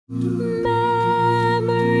Memory,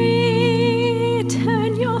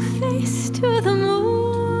 turn your face to the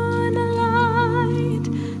moonlight.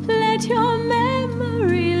 Let your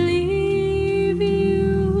memory leave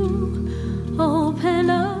you. Open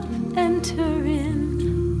up, enter in.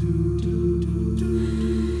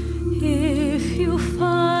 If you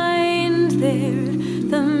find there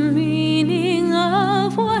the meaning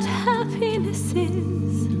of what happiness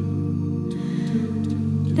is,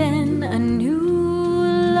 then a new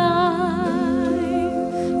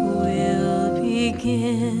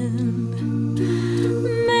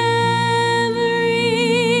memory,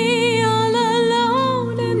 all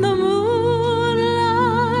alone in the moonlight,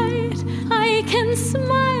 I can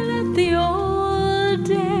smile at the old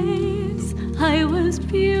days. I was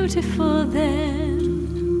beautiful then.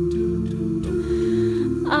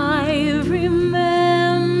 I remember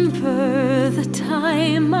the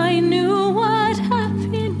time I knew what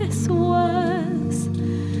happiness was.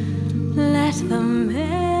 Let the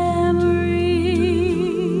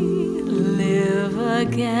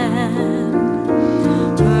again,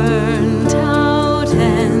 burnt out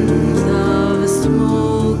ends of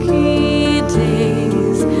smoky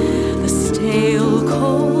days, the stale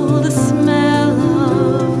cold smell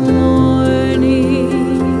of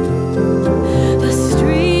morning, the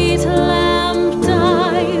street lamp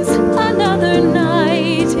dies, another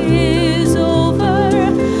night is over,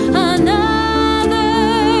 another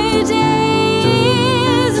day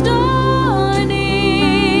is dawning.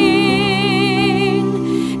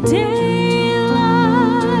 Daylight,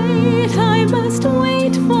 I must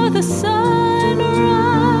wait for the sunrise.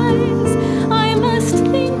 I must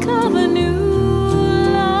think of a new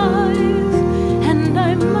life, and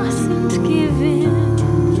I mustn't give in.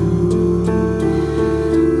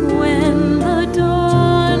 When the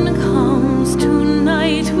dawn comes,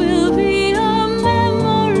 tonight will be a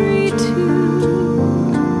memory too,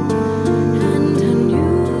 and a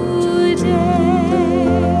new day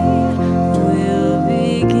will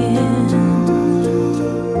begin.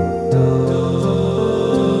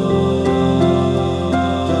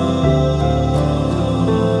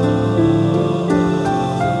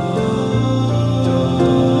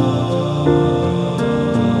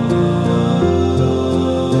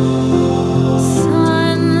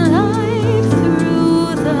 Sunlight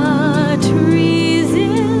through the trees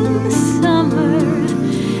in summer,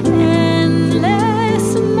 endless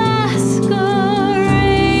masquerading,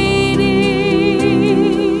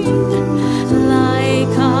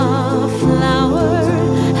 like a flower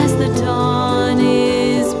as the dawn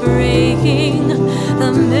is breaking.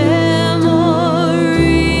 The memory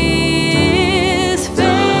is fading.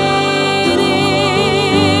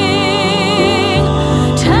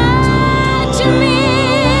 Touch me,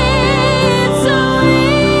 it's so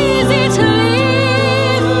easy to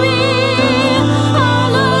leave me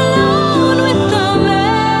all alone with the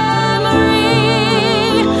memory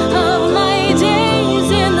of my days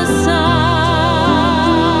in the sun.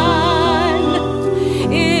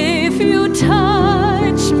 If you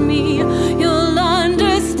touch me, you'll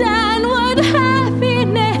understand what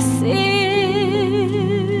happiness is.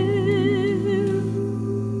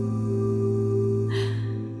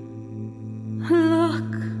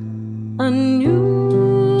 Look, a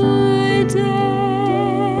new day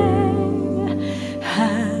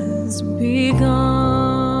has begun.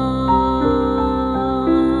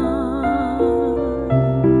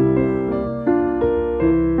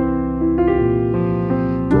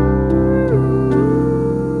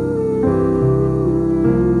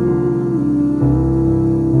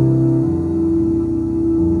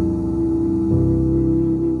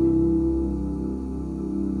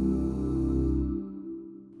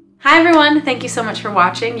 Hi everyone, thank you so much for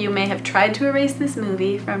watching. You may have tried to erase this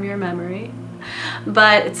movie from your memory,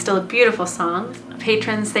 but it's still a beautiful song.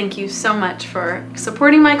 Patrons, thank you so much for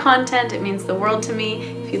supporting my content. It means the world to me.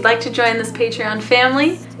 If you'd like to join this Patreon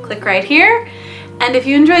family, click right here. And if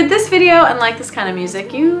you enjoyed this video and like this kind of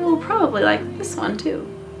music, you will probably like this one too.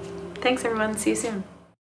 Thanks everyone, see you soon.